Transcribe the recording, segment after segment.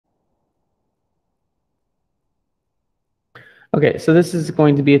Okay, so this is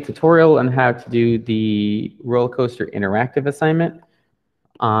going to be a tutorial on how to do the Rollercoaster Interactive assignment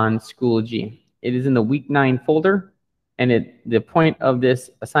on Schoology. It is in the Week 9 folder, and the point of this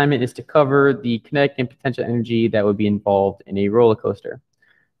assignment is to cover the kinetic and potential energy that would be involved in a roller coaster.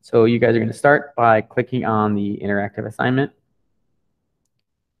 So you guys are going to start by clicking on the interactive assignment.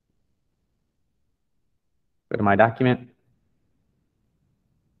 Go to My Document.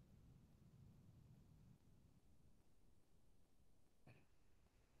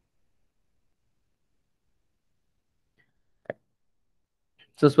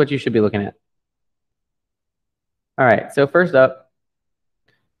 So this is what you should be looking at. All right, so first up,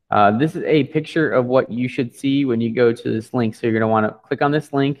 this is a picture of what you should see when you go to this link. So you're going to want to click on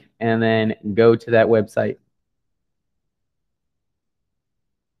this link and then go to that website.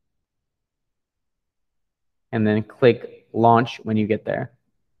 And then click Launch when you get there.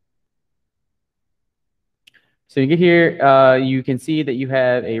 So you get here, you can see that you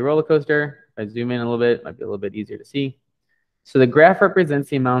have a roller coaster. If I zoom in a little bit, it might be a little bit easier to see. So the graph represents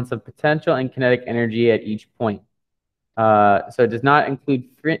the amounts of potential and kinetic energy at each point. So it does not include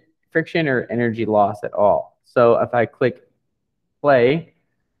friction or energy loss at all. So if I click play,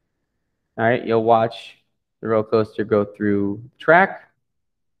 all right, you'll watch the roller coaster go through track.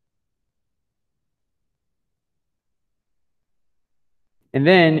 And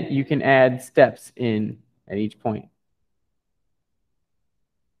then you can add steps in at each point.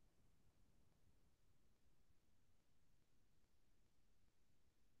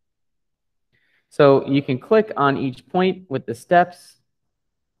 So you can click on each point with the steps,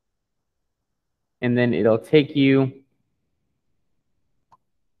 and then it'll take you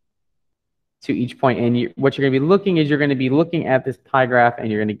to each point. And what you're going to be looking is you're going to be looking at this pie graph, and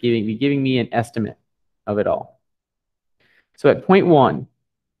you're going to be giving me an estimate of it all. So at point 1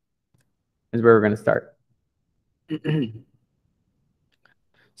 is where we're going to start.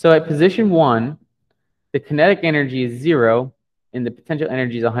 So at position 1, the kinetic energy is 0, and the potential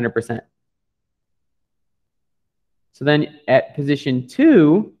energy is 100%. So then at position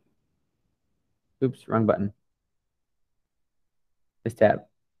 2, oops, wrong button. This tab.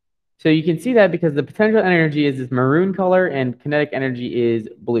 So you can see that because the potential energy is this maroon color and kinetic energy is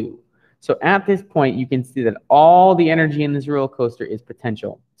blue. So at this point, you can see that all the energy in this roller coaster is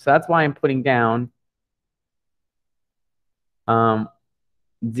potential. So that's why I'm putting down 0%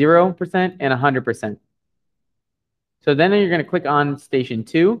 and 100%. So then you're going to click on station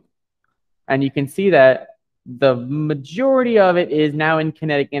 2, and you can see that the majority of it is now in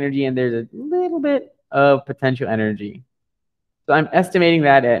kinetic energy, and there's a little bit of potential energy. So I'm estimating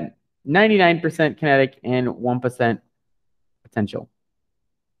that at 99% kinetic and 1% potential.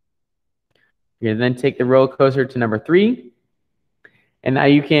 You're going to then take the roller coaster to number 3, and now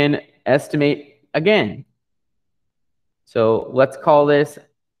you can estimate again. So let's call this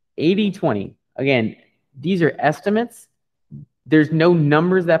 80-20. Again, these are estimates. There's no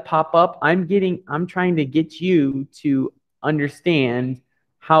numbers that pop up. I'm trying to get you to understand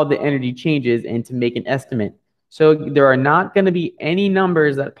how the energy changes and to make an estimate. So there are not going to be any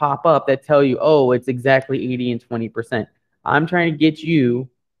numbers that pop up that tell you, oh, it's exactly 80 and 20%. I'm trying to get you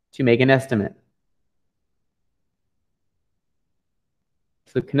to make an estimate.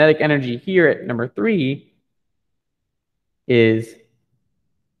 So kinetic energy here at number 3 is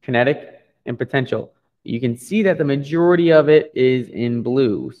kinetic and potential. You can see that the majority of it is in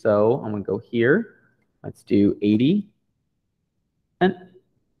blue. So I'm going to go here. Let's do 80 and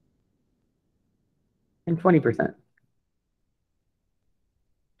 20%.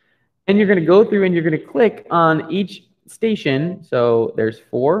 And you're going to go through and you're going to click on each station. So there's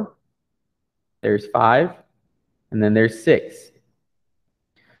 4, there's 5, and then there's 6.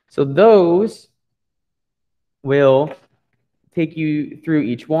 So those will take you through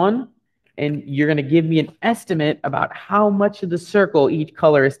each one, and you're going to give me an estimate about how much of the circle each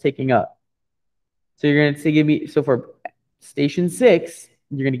color is taking up. So you're going to give me, so for station 6,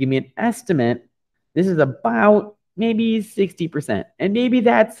 you're going to give me an estimate. This is about maybe 60%, and maybe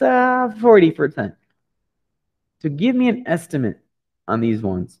that's 40%. So give me an estimate on these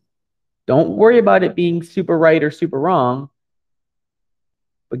ones. Don't worry about it being super right or super wrong,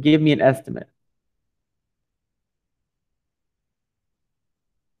 but give me an estimate.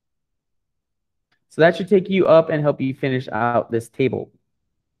 So that should take you up and help you finish out this table.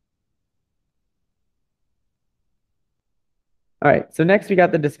 All right, so next we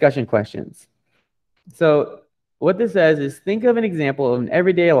got the discussion questions. So what this says is think of an example of an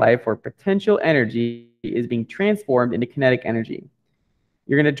everyday life where potential energy is being transformed into kinetic energy.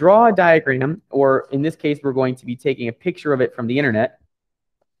 You're going to draw a diagram, or in this case, we're going to be taking a picture of it from the internet.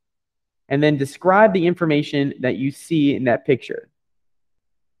 and then describe the information that you see in that picture.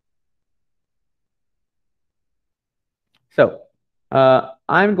 So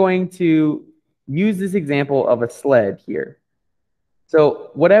I'm going to use this example of a sled here.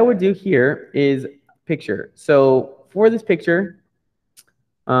 So what I would do here is picture. So for this picture,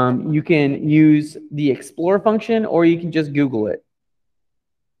 you can use the explore function, or you can just Google it.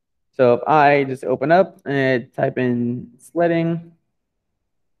 So if I just open up and type in sledding,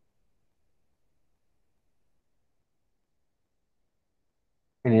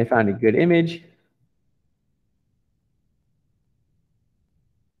 and I found a good image.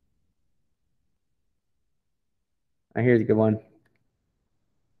 Here's a good one.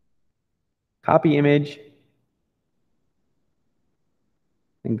 Copy image,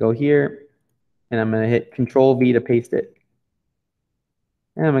 and go here, and I'm going to hit Control V to paste it.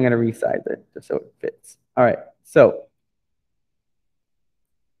 And I'm going to resize it just so it fits. All right, so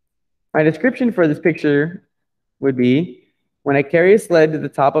my description for this picture would be, when I carry a sled to the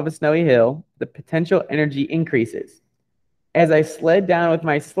top of a snowy hill, the potential energy increases. As I sled down with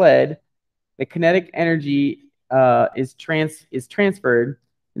my sled, the kinetic energy is transferred,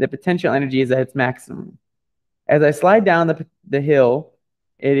 and the potential energy is at its maximum. As I slide down the hill,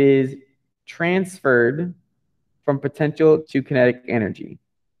 it is transferred from potential to kinetic energy.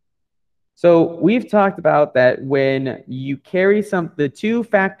 So we've talked about that when you carry the two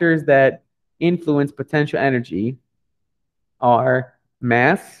factors that influence potential energy are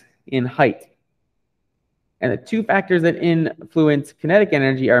mass and height. And the two factors that influence kinetic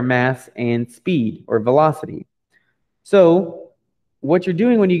energy are mass and speed, or velocity. So what you're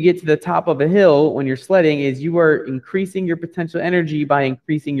doing when you get to the top of a hill when you're sledding is you are increasing your potential energy by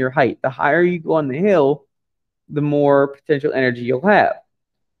increasing your height. The higher you go on the hill, the more potential energy you'll have.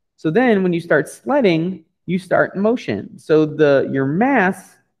 So then when you start sledding, you start in motion. So your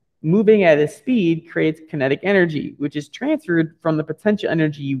mass moving at a speed creates kinetic energy, which is transferred from the potential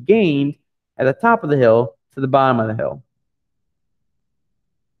energy you gained at the top of the hill to the bottom of the hill.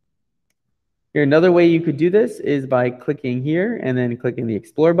 Here, another way you could do this is by clicking here and then clicking the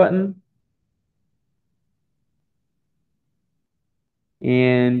Explore button.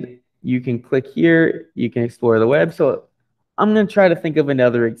 And you can click here, you can explore the web. So I'm going to try to think of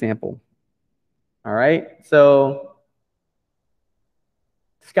another example. All right, so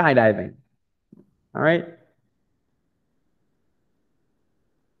skydiving. All right.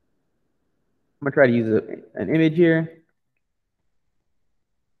 I'm going to try to use an image here.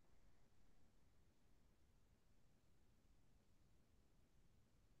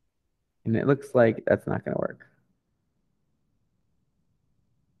 And it looks like that's not going to work.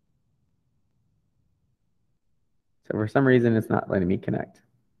 So for some reason, it's not letting me connect.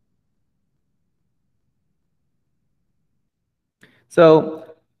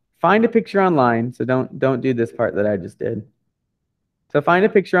 So find a picture online. So don't do this part that I just did. So find a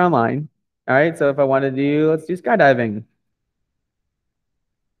picture online. All right. So if I want to let's do skydiving.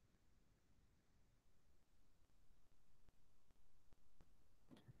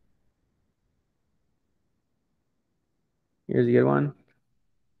 Here's a good one.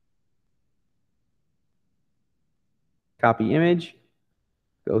 Copy image.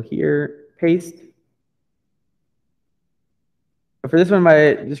 Go here, paste. But for this one,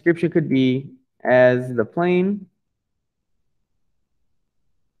 my description could be as the plane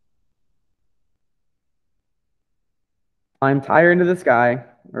climbs higher into the sky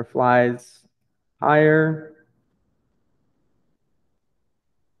or flies higher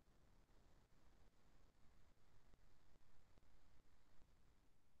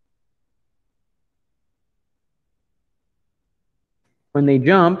when they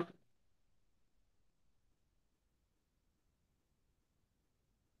jump,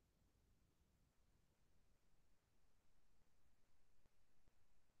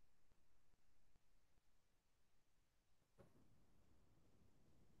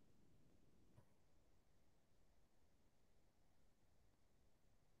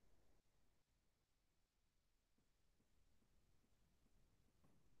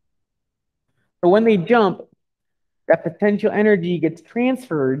 so when they jump, that potential energy gets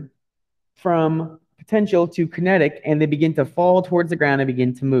transferred from potential to kinetic, and they begin to fall towards the ground and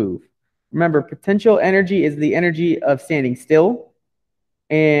begin to move. Remember, potential energy is the energy of standing still,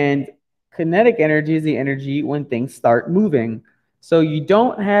 and kinetic energy is the energy when things start moving. So you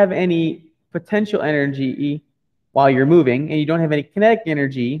don't have any potential energy while you're moving, and you don't have any kinetic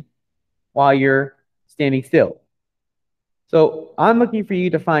energy while you're standing still. So I'm looking for you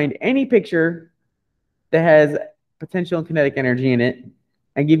to find any picture that has potential and kinetic energy in it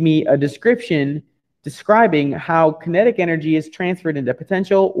and give me a description describing how kinetic energy is transferred into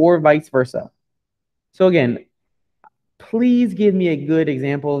potential or vice versa. So again, please give me a good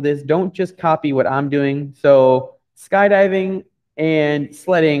example of this. Don't just copy what I'm doing. So skydiving and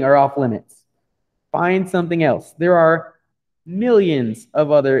sledding are off limits. Find something else. There are millions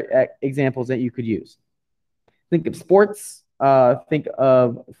of other examples that you could use. Think of sports. Think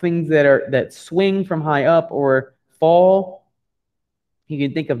of things that swing from high up or fall. You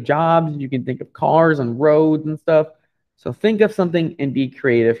can think of jobs. You can think of cars and roads and stuff. So think of something and be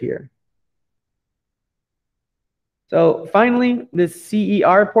creative here. So finally, this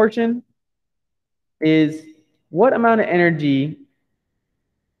CER portion is what amount of energy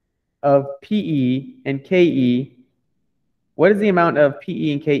of PE and KE, what is the amount of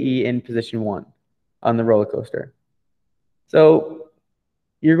PE and KE in position 1 on the roller coaster? So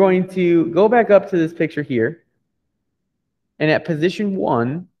you're going to go back up to this picture here. And at position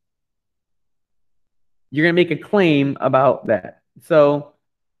 1, you're going to make a claim about that. So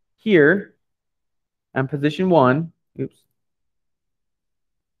here on position 1, oops.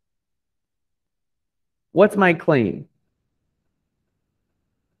 What's my claim?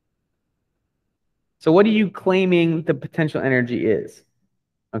 So what are you claiming the potential energy is?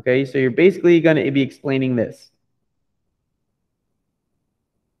 Okay, so you're basically going to be explaining this.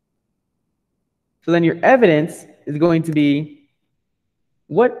 So then your evidence is going to be,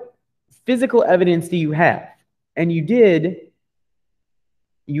 what physical evidence do you have? And you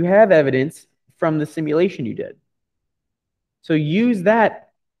have evidence from the simulation you did. So use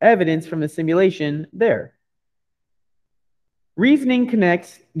that evidence from the simulation there. Reasoning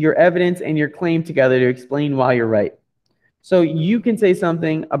connects your evidence and your claim together to explain why you're right. So you can say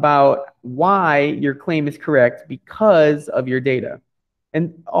something about why your claim is correct because of your data.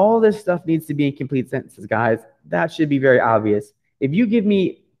 And all this stuff needs to be in complete sentences, guys. That should be very obvious. If you give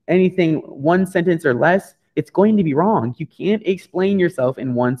me anything one sentence or less, it's going to be wrong. You can't explain yourself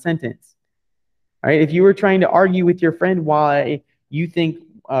in one sentence. All right? If you were trying to argue with your friend why you think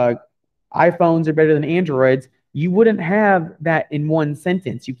iPhones are better than Androids, you wouldn't have that in one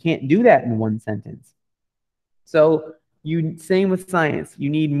sentence. You can't do that in one sentence. So same with science. You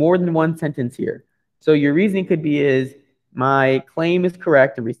need more than one sentence here. So your reasoning could be is, my claim is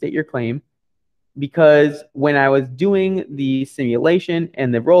correct, and restate your claim, because when I was doing the simulation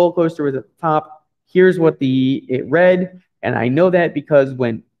and the roller coaster was at the top, here's what it read. And I know that because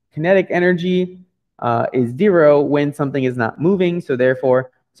when kinetic energy is 0 when something is not moving. So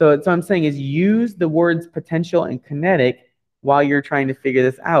therefore, so what I'm saying is use the words potential and kinetic while you're trying to figure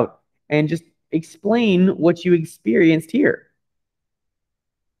this out. And just explain what you experienced here.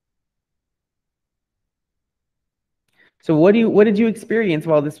 So what did you experience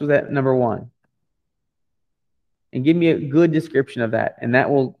while this was at number 1? And give me a good description of that. And that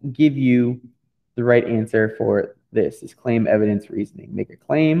will give you the right answer for this is claim, evidence, reasoning. Make a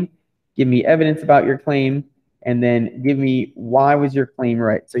claim, give me evidence about your claim, and then give me why was your claim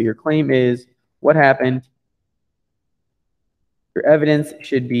right. So your claim is what happened. Your evidence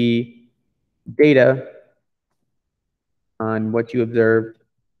should be data on what you observed.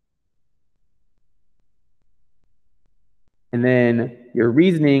 And then your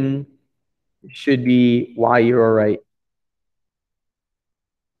reasoning should be why you are right.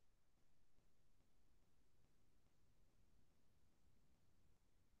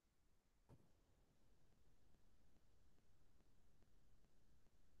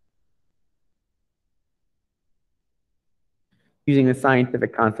 Using the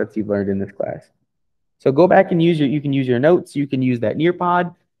scientific concepts you've learned in this class. So go back and you can use your notes. You can use that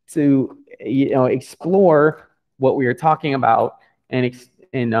Nearpod to explore what we are talking about and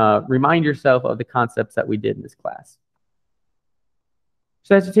remind yourself of the concepts that we did in this class.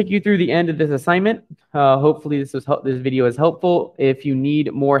 So that's to take you through the end of this assignment. Hopefully this video is helpful. If you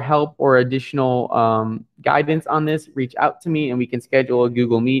need more help or additional guidance on this, reach out to me and we can schedule a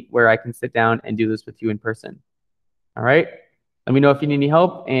Google Meet where I can sit down and do this with you in person. All right. Let me know if you need any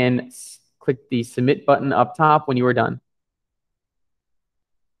help and click the submit button up top when you are done.